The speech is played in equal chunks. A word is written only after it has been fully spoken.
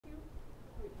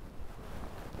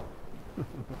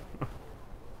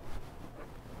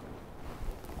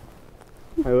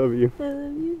I love you. I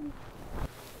love you.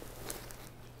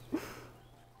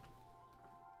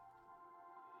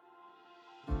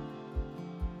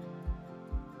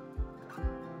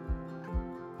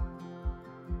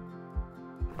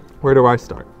 Where do I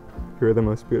start? You are the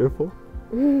most beautiful,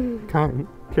 kind,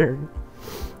 caring,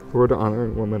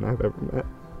 word-honoring woman I've ever met.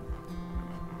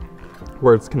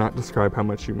 Words cannot describe how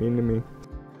much you mean to me.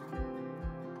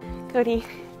 Cody,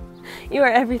 you are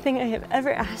everything I have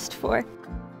ever asked for.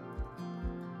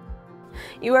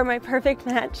 You are my perfect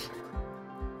match.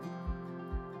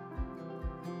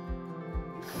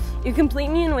 You complete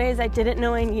me in ways I didn't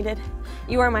know I needed.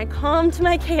 You are my calm to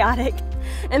my chaotic,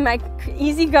 and my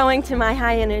easygoing to my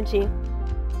high energy.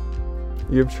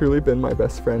 You have truly been my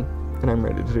best friend, and I'm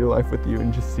ready to do life with you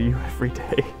and just see you every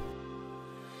day.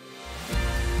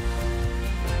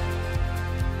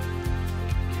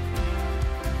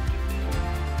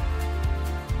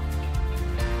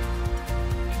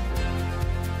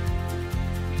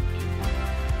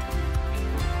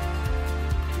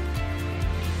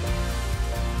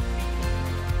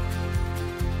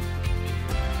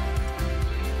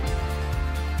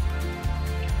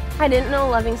 I didn't know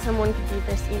loving someone could be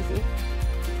this easy.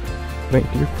 Thank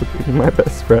you for being my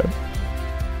best friend.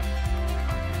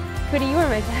 Cody, you are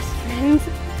my best friend.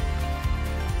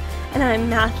 And I'm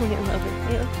madly in love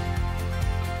with you.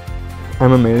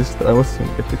 I'm amazed that I will soon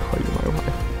get to call you my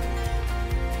wife.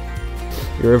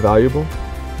 You are valuable,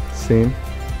 seen,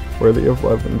 worthy of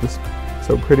love, and just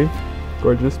so pretty,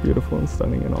 gorgeous, beautiful, and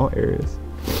stunning in all areas.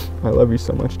 I love you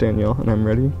so much, Danielle, and I'm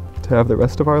ready to have the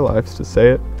rest of our lives to say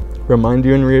it, remind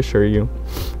you and reassure you,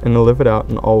 and to live it out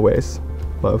in all ways.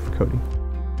 Love, Cody.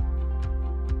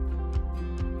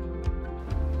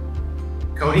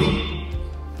 Cody,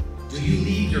 do you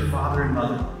leave your father and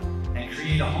mother and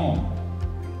create a home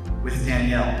with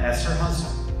Danielle as her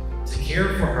husband to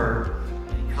care for her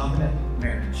in covenant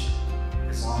marriage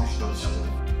as long as she goes to live?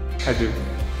 I do.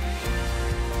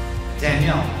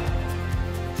 Danielle,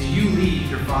 do you leave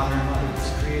your father and mother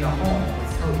to create a home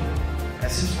with Cody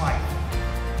as his wife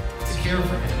to care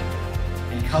for him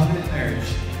in covenant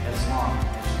marriage as long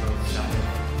as she goes to live?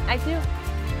 I do.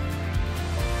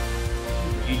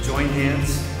 You join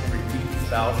hands and repeat these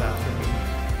vows after me.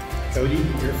 Cody,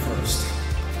 you're first.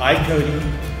 I,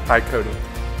 Cody,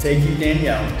 take you,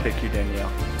 Danielle,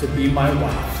 to be my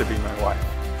wife.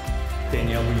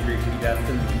 Danielle, will you repeat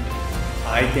after me?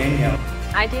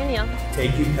 I, Danielle,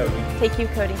 take you,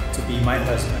 Cody, to be my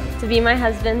husband.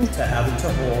 to have and to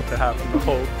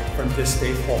hold, from this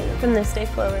day forward.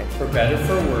 For better,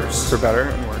 for worse,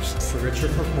 for richer,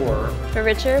 for poorer,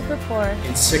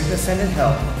 in sickness and in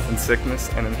health,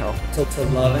 to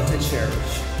love and to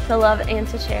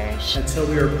cherish, until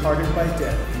we are parted by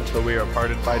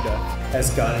death, as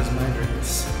God is my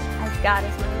witness.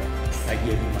 I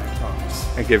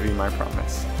give you my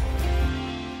promise.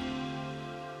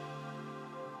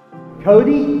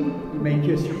 Cody, you may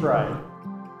kiss your bride.